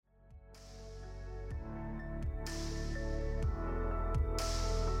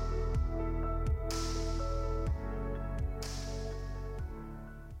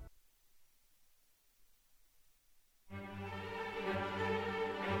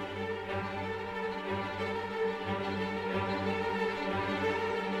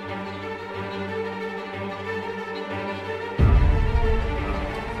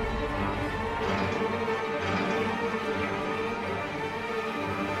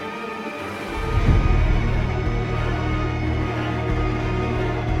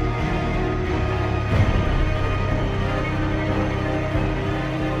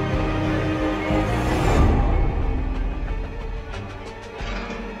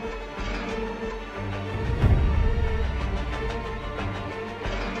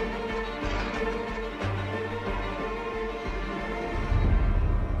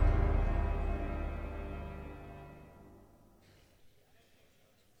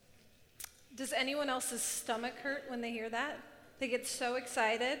Does anyone else's stomach hurt when they hear that? They get so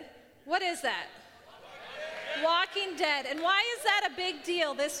excited. What is that? Walking Dead. And why is that a big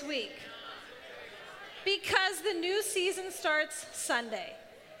deal this week? Because the new season starts Sunday.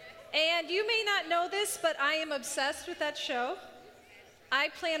 And you may not know this, but I am obsessed with that show. I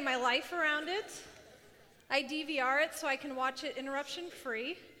plan my life around it. I DVR it so I can watch it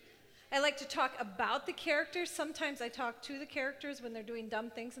interruption-free. I like to talk about the characters. Sometimes I talk to the characters when they're doing dumb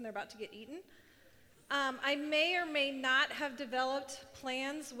things and they're about to get eaten. I may or may not have developed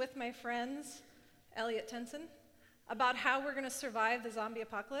plans with my friends, Elliot Tenson, about how we're going to survive the zombie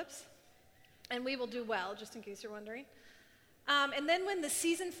apocalypse. And we will do well, just in case you're wondering. And then when the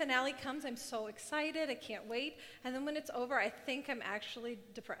season finale comes, I'm so excited. I can't wait. And then when it's over, I think I'm actually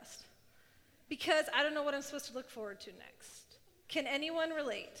depressed. Because I don't know what I'm supposed to look forward to next. Can anyone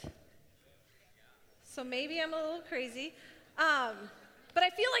relate? So maybe I'm a little crazy. But I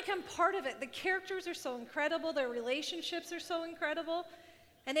feel like I'm part of it. The characters are so incredible. Their relationships are so incredible.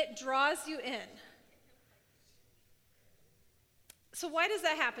 And it draws you in. So why does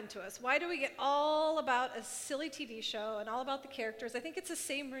that happen to us? Why do we get all about a silly TV show and all about the characters? I think it's the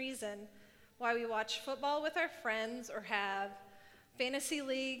same reason why we watch football with our friends or have fantasy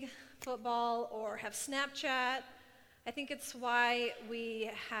league football or have Snapchat. I think it's why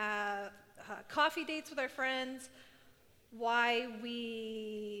we have coffee dates with our friends, why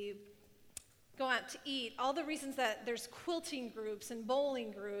we go out to eat, all the reasons that there's quilting groups and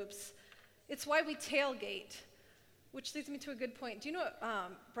bowling groups. It's why we tailgate. Which leads me to a good point. Do you know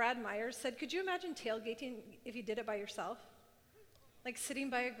what Brad Myers said? Could you imagine tailgating if you did it by yourself? Like sitting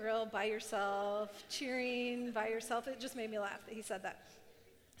by a grill by yourself, cheering by yourself. It just made me laugh that he said that.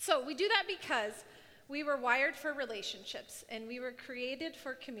 So we do that because we were wired for relationships and we were created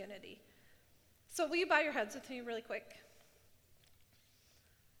for community. So will you bow your heads with me really quick?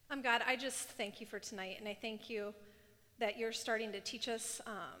 God, I just thank you for tonight, and I thank you that you're starting to teach us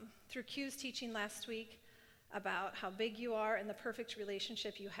through Q's teaching last week about how big you are and the perfect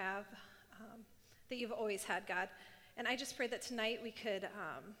relationship you have, that you've always had, God. And I just pray that tonight we could,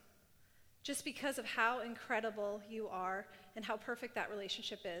 just because of how incredible you are and how perfect that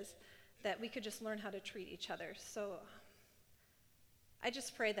relationship is, that we could just learn how to treat each other. So I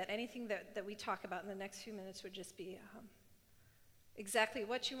just pray that anything that we talk about in the next few minutes would just be exactly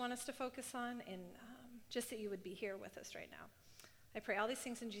what you want us to focus on, and just that you would be here with us right now. I pray all these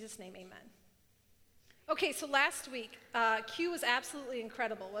things in Jesus' name, amen. Okay, so last week, Q was absolutely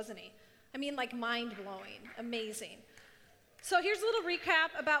incredible, wasn't he? I mean, like mind-blowing, amazing. So here's a little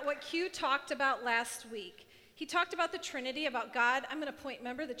recap about what Q talked about last week. He talked about the Trinity, about God. I'm going to point,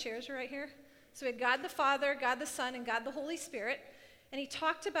 remember the chairs are right here? So we had God the Father, God the Son, and God the Holy Spirit. And he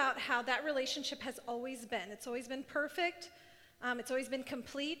talked about how that relationship has always been. It's always been perfect. It's always been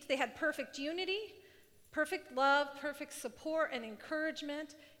complete. They had perfect unity, perfect love, perfect support and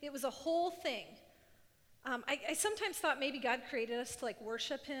encouragement. It was a whole thing. I sometimes thought maybe God created us to like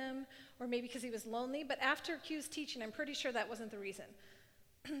worship him, or maybe because he was lonely, but after Q's teaching, I'm pretty sure that wasn't the reason.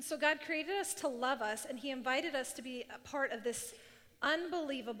 So God created us to love us, and he invited us to be a part of this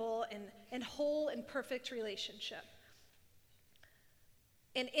unbelievable and whole and perfect relationship.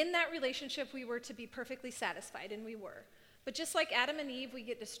 And in that relationship, we were to be perfectly satisfied, and we were. But just like Adam and Eve, we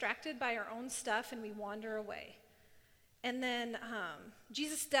get distracted by our own stuff, and we wander away. And then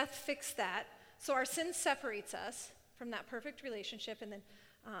Jesus' death fixed that. So our sin separates us from that perfect relationship, and then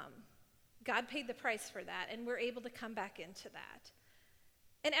God paid the price for that, and we're able to come back into that.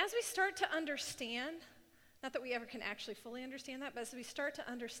 And as we start to understand, not that we ever can actually fully understand that, but as we start to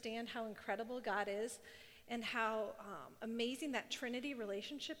understand how incredible God is and how amazing that Trinity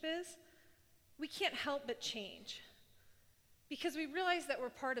relationship is, we can't help but change. Because we realize that we're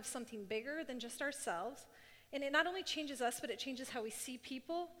part of something bigger than just ourselves, and it not only changes us, but it changes how we see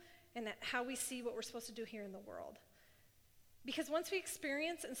people and how we see what we're supposed to do here in the world. Because once we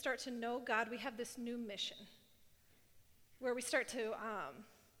experience and start to know God, we have this new mission where we start to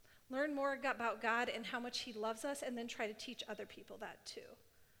learn more about God and how much he loves us, and then try to teach other people that too.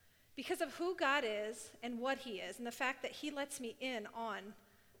 Because of who God is and what he is, and the fact that he lets me in on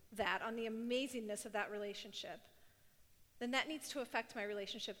that, on the amazingness of that relationship, then that needs to affect my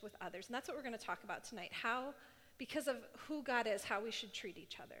relationship with others. And that's what we're going to talk about tonight. How, because of who God is, how we should treat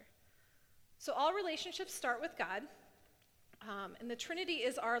each other. So all relationships start with God, and the Trinity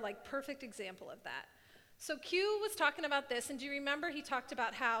is our like perfect example of that. So Q was talking about this, and do you remember he talked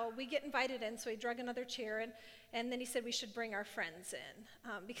about how we get invited in, so he drug another chair in, and then he said we should bring our friends in.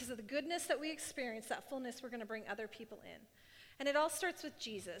 Because of the goodness that we experience, that fullness, we're going to bring other people in. And it all starts with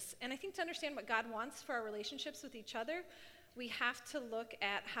Jesus. And I think to understand what God wants for our relationships with each other, we have to look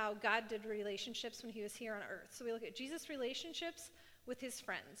at how God did relationships when he was here on earth. So we look at Jesus' relationships with his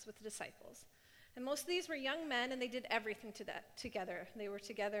friends, with the disciples. And most of these were young men, and they did everything together. They were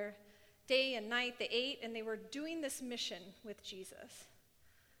together day and night. They ate, and they were doing this mission with Jesus.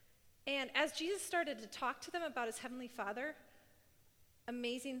 And as Jesus started to talk to them about his heavenly Father,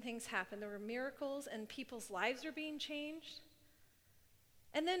 amazing things happened. There were miracles, and people's lives were being changed.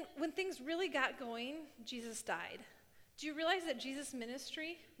 And then when things really got going, Jesus died. Do you realize that Jesus'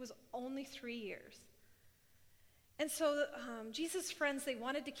 ministry was only 3 years? And so Jesus' friends, they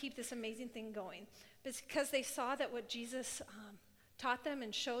wanted to keep this amazing thing going because they saw that what Jesus taught them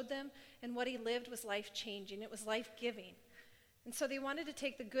and showed them and what he lived was life-changing. It was life-giving. And so they wanted to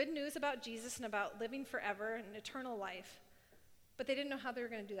take the good news about Jesus and about living forever and eternal life, but they didn't know how they were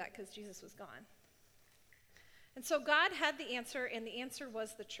going to do that because Jesus was gone. And so God had the answer, and the answer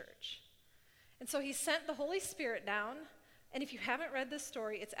was the church. And so he sent the Holy Spirit down. And if you haven't read this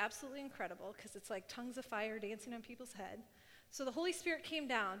story, it's absolutely incredible because it's like tongues of fire dancing on people's head. So the Holy Spirit came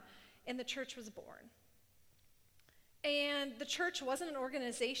down, and the church was born. And the church wasn't an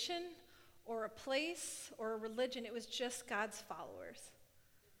organization or a place or a religion. It was just God's followers.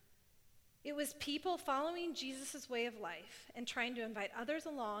 It was people following Jesus' way of life and trying to invite others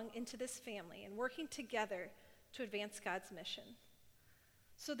along into this family and working together to advance God's mission.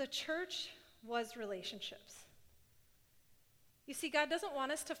 So the church was relationships. You see, God doesn't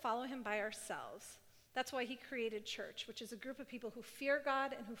want us to follow him by ourselves. That's why he created church, which is a group of people who fear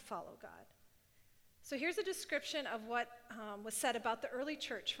God and who follow God. So here's a description of what was said about the early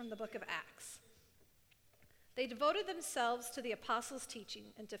church from the book of Acts. They devoted themselves to the apostles' teaching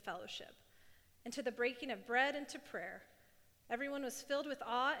and to fellowship, and to the breaking of bread and to prayer. Everyone was filled with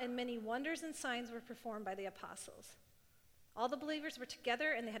awe, and many wonders and signs were performed by the apostles. All the believers were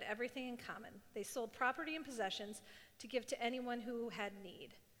together, and they had everything in common. They sold property and possessions to give to anyone who had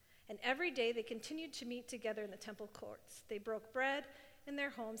need. And every day they continued to meet together in the temple courts. They broke bread in their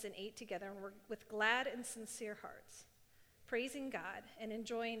homes and ate together and were with glad and sincere hearts, praising God and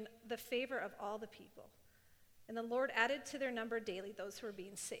enjoying the favor of all the people. And the Lord added to their number daily those who were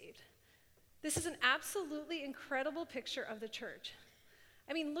being saved. This is an absolutely incredible picture of the church.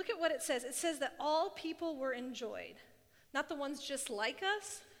 I mean, look at what it says. It says that all people were enjoyed. Not the ones just like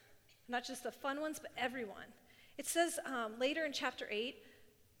us, not just the fun ones, but everyone. It says later in chapter 8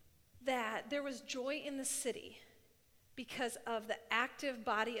 that there was joy in the city because of the active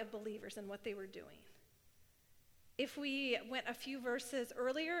body of believers and what they were doing. If we went a few verses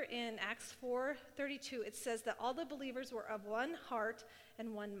earlier in Acts 4:32, it says that all the believers were of one heart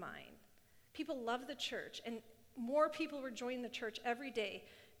and one mind. People loved the church, and more people were joining the church every day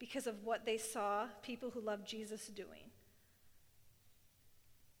because of what they saw people who loved Jesus doing.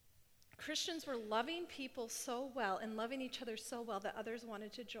 Christians were loving people so well and loving each other so well that others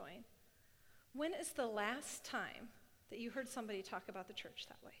wanted to join. When is the last time that you heard somebody talk about the church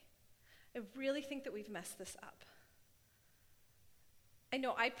that way? I really think that we've messed this up. I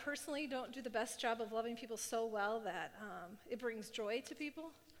know I personally don't do the best job of loving people so well that it brings joy to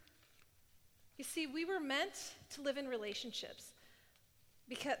people. You see, we were meant to live in relationships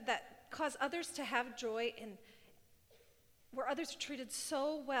because that cause others to have joy and where others are treated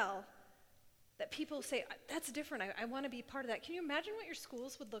so well that people say, that's different, I want to be part of that. Can you imagine what your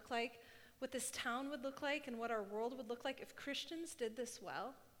schools would look like, what this town would look like, and what our world would look like if Christians did this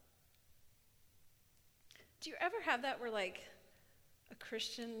well? Do you ever have that where like a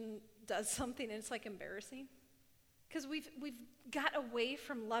Christian does something and it's like embarrassing? Because we've got away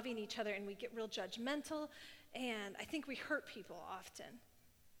from loving each other and we get real judgmental, and I think we hurt people often.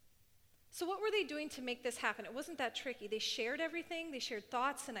 So what were they doing to make this happen? It wasn't that tricky. They shared everything. They shared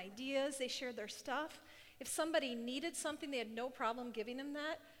thoughts and ideas. They shared their stuff. If somebody needed something, they had no problem giving them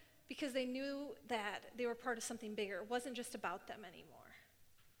that because they knew that they were part of something bigger. It wasn't just about them anymore.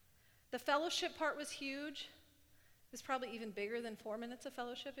 The fellowship part was huge. It was probably even bigger than 4 minutes of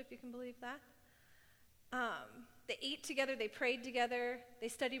fellowship, if you can believe that. They ate together. They prayed together. They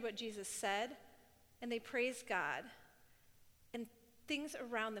studied what Jesus said, and they praised God. And things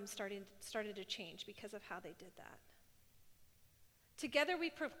around them started to change because of how they did that. Together we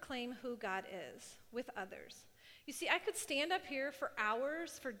proclaim who God is with others. You see, I could stand up here for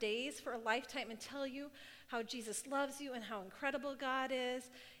hours, for days, for a lifetime and tell you how Jesus loves you and how incredible God is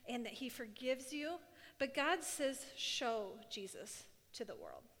and that he forgives you. But God says, show Jesus to the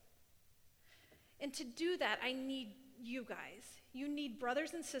world. And to do that, I need you guys. You need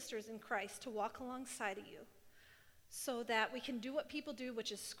brothers and sisters in Christ to walk alongside of you so that we can do what people do,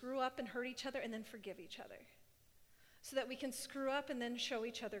 which is screw up and hurt each other and then forgive each other. So that we can screw up and then show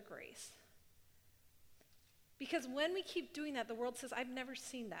each other grace. Because when we keep doing that, the world says, I've never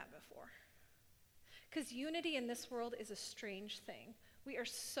seen that before. Because unity in this world is a strange thing. We are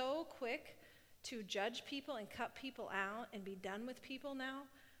so quick to judge people and cut people out and be done with people now.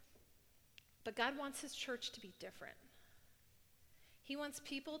 But God wants his church to be different. He wants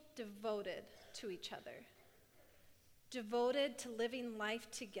people devoted to each other, devoted to living life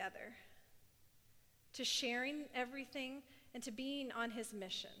together, to sharing everything, and to being on his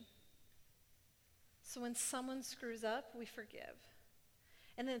mission. So when someone screws up, we forgive.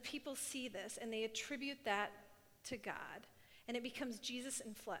 And then people see this and they attribute that to God. And it becomes Jesus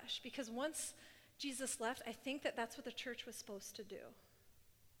in flesh. Because once Jesus left, I think that that's what the church was supposed to do.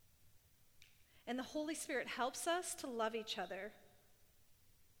 And the Holy Spirit helps us to love each other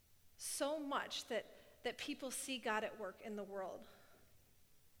so much that people see God at work in the world.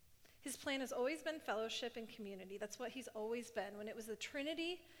 His plan has always been fellowship and community. That's what he's always been. When it was the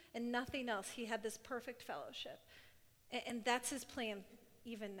Trinity and nothing else, he had this perfect fellowship. And that's his plan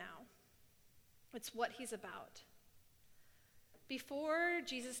even now. It's what he's about. Before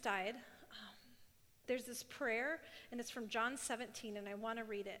Jesus died, there's this prayer, and it's from John 17, and I want to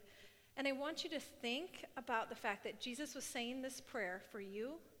read it. And I want you to think about the fact that Jesus was saying this prayer for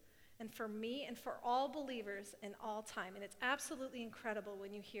you and for me and for all believers in all time. And it's absolutely incredible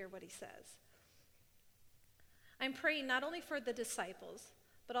when you hear what he says. I'm praying not only for the disciples,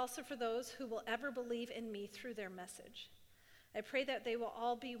 but also for those who will ever believe in me through their message. I pray that they will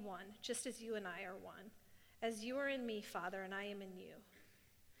all be one, just as you and I are one, as you are in me, Father, and I am in you.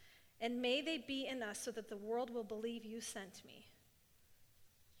 And may they be in us so that the world will believe you sent me.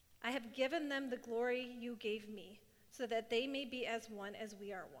 I have given them the glory you gave me, so that they may be as one as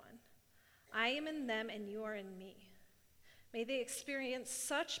we are one. I am in them and you are in me. May they experience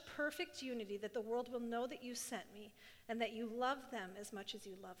such perfect unity that the world will know that you sent me and that you love them as much as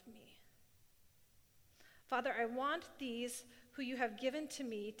you love me. Father, I want these who you have given to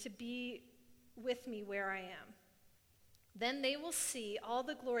me to be with me where I am. Then they will see all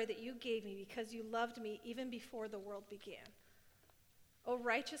the glory that you gave me because you loved me even before the world began. O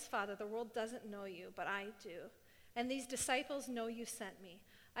righteous Father, the world doesn't know you, but I do. And these disciples know you sent me.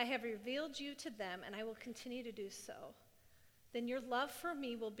 I have revealed you to them, and I will continue to do so. Then your love for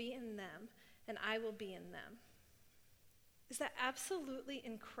me will be in them, and I will be in them. Is that absolutely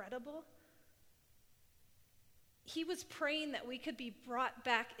incredible? He was praying that we could be brought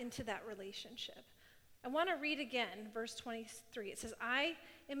back into that relationship. I want to read again, verse 23. It says, I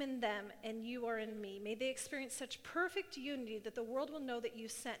am in them and you are in me. May they experience such perfect unity that the world will know that you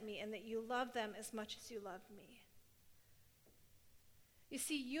sent me and that you love them as much as you love me. You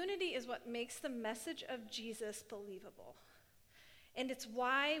see, unity is what makes the message of Jesus believable. And it's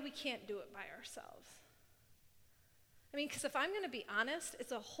why we can't do it by ourselves. I mean, because if I'm going to be honest,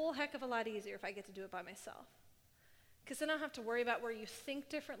 it's a whole heck of a lot easier if I get to do it by myself. Because then I don't have to worry about where you think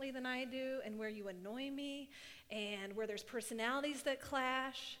differently than I do and where you annoy me and where there's personalities that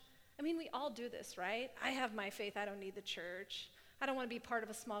clash. I mean, we all do this, right? I have my faith. I don't need the church. I don't want to be part of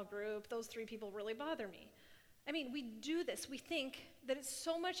a small group. Those 3 people really bother me. I mean, we do this. We think that it's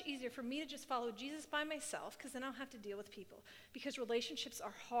so much easier for me to just follow Jesus by myself because then I don't have to deal with people. Because relationships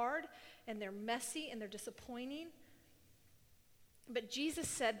are hard and they're messy and they're disappointing. But Jesus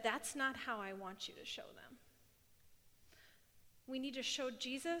said, that's not how I want you to show them. We need to show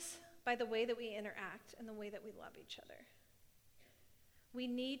Jesus by the way that we interact and the way that we love each other. We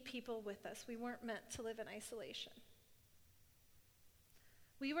need people with us. We weren't meant to live in isolation.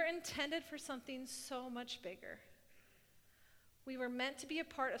 We were intended for something so much bigger. We were meant to be a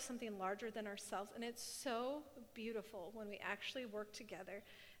part of something larger than ourselves, and it's so beautiful when we actually work together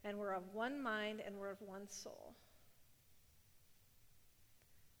and we're of one mind and we're of one soul.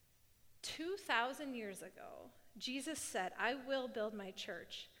 2,000 years ago, Jesus said, I will build my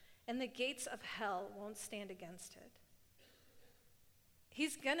church, and the gates of hell won't stand against it.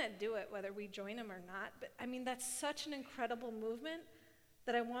 He's going to do it whether we join him or not, but I mean, that's such an incredible movement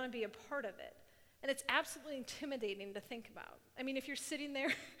that I want to be a part of it. And it's absolutely intimidating to think about. I mean, if you're sitting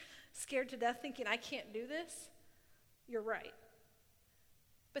there scared to death thinking, I can't do this, you're right.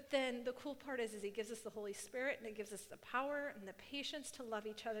 But then the cool part is he gives us the Holy Spirit, and it gives us the power and the patience to love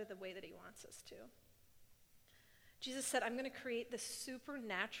each other the way that he wants us to. Jesus said, I'm going to create this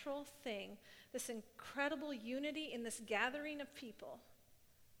supernatural thing, this incredible unity in this gathering of people.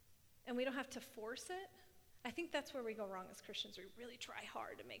 And we don't have to force it. I think that's where we go wrong as Christians. We really try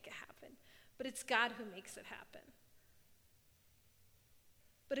hard to make it happen. But it's God who makes it happen.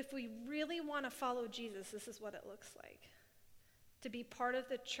 But if we really want to follow Jesus, this is what it looks like. To be part of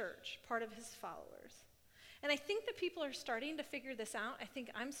the church, part of his followers. And I think that people are starting to figure this out. I think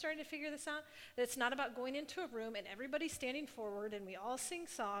I'm starting to figure this out, that it's not about going into a room and everybody standing forward and we all sing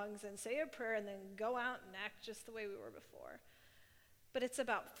songs and say a prayer and then go out and act just the way we were before. But it's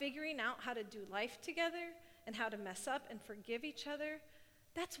about figuring out how to do life together and how to mess up and forgive each other.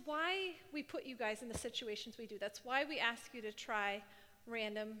 That's why we put you guys in the situations we do. That's why we ask you to try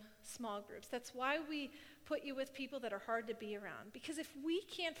random small groups. That's why we put you with people that are hard to be around. Because if we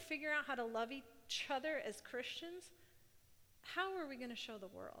can't figure out how to love each other as Christians, how are we going to show the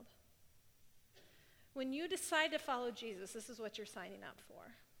world? When you decide to follow Jesus, this is what you're signing up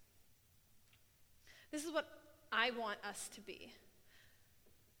for. This is what I want us to be.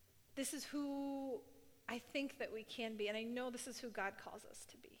 This is who I think that we can be, and I know this is who God calls us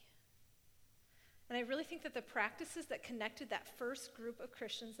to be. And I really think that the practices that connected that first group of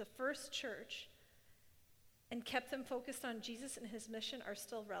Christians, the first church, and kept them focused on Jesus and his mission are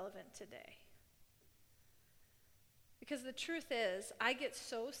still relevant today. Because the truth is, I get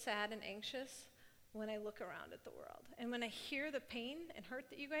so sad and anxious when I look around at the world. And when I hear the pain and hurt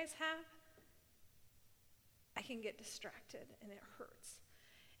that you guys have, I can get distracted and it hurts.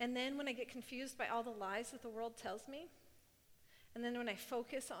 And then when I get confused by all the lies that the world tells me, and then when I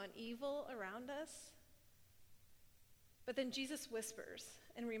focus on evil around us, but then Jesus whispers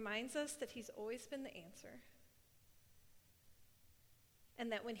and reminds us that he's always been the answer.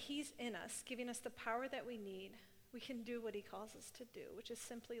 And that when he's in us, giving us the power that we need, we can do what he calls us to do, which is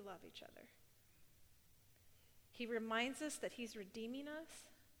simply love each other. He reminds us that he's redeeming us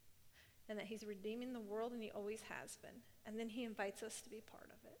and that he's redeeming the world, and he always has been. And then he invites us to be part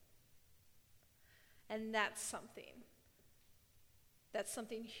of it. And that's something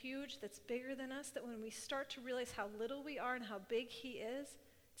huge, that's bigger than us, that when we start to realize how little we are and how big he is,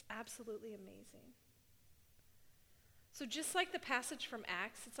 it's absolutely amazing. So just like the passage from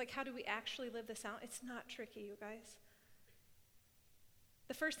Acts, it's like, how do we actually live this out? It's not tricky, you guys.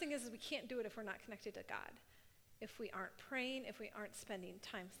 The first thing is we can't do it if we're not connected to God. If we aren't praying, if we aren't spending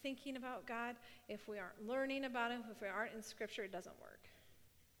time thinking about God, if we aren't learning about him, if we aren't in Scripture, it doesn't work.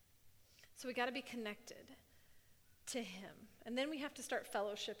 So we got to be connected to him. And then we have to start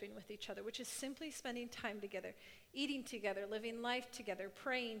fellowshipping with each other, which is simply spending time together, eating together, living life together,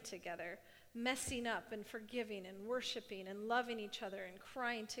 praying together, messing up and forgiving and worshiping and loving each other and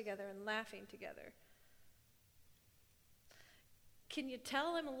crying together and laughing together. Can you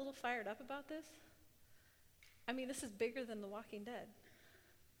tell I'm a little fired up about this? I mean, this is bigger than The Walking Dead.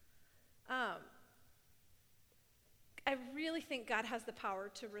 I really think God has the power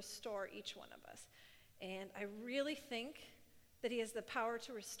to restore each one of us. And I really think that he has the power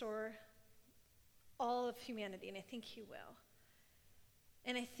to restore all of humanity, and I think he will.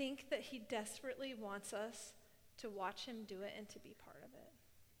 And I think that he desperately wants us to watch him do it and to be part of it.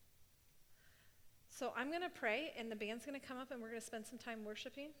 So I'm going to pray, and the band's going to come up, and we're going to spend some time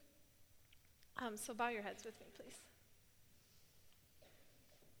worshiping. So bow your heads with me, please.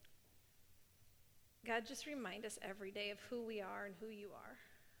 God, just remind us every day of who we are and who you are.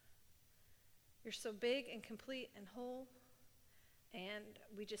 You're so big and complete and whole, and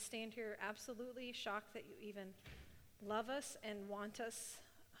we just stand here absolutely shocked that you even love us and want us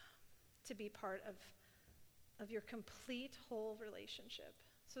to be part of your complete whole relationship.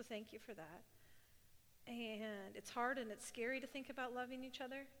 So thank you for that. And it's hard and it's scary to think about loving each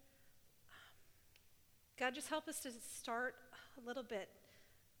other. God, just help us to start a little bit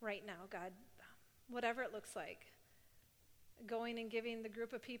right now, God, whatever it looks like. Going and giving the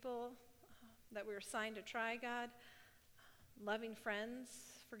group of people that we were assigned to try, God, loving friends,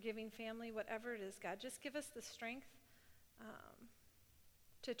 forgiving family, whatever it is, God, just give us the strength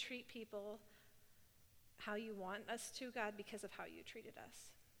to treat people how you want us to, God, because of how you treated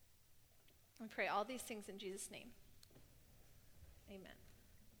us. We pray all these things in Jesus' name. Amen.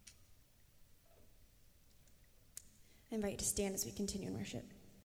 I invite you to stand as we continue in worship.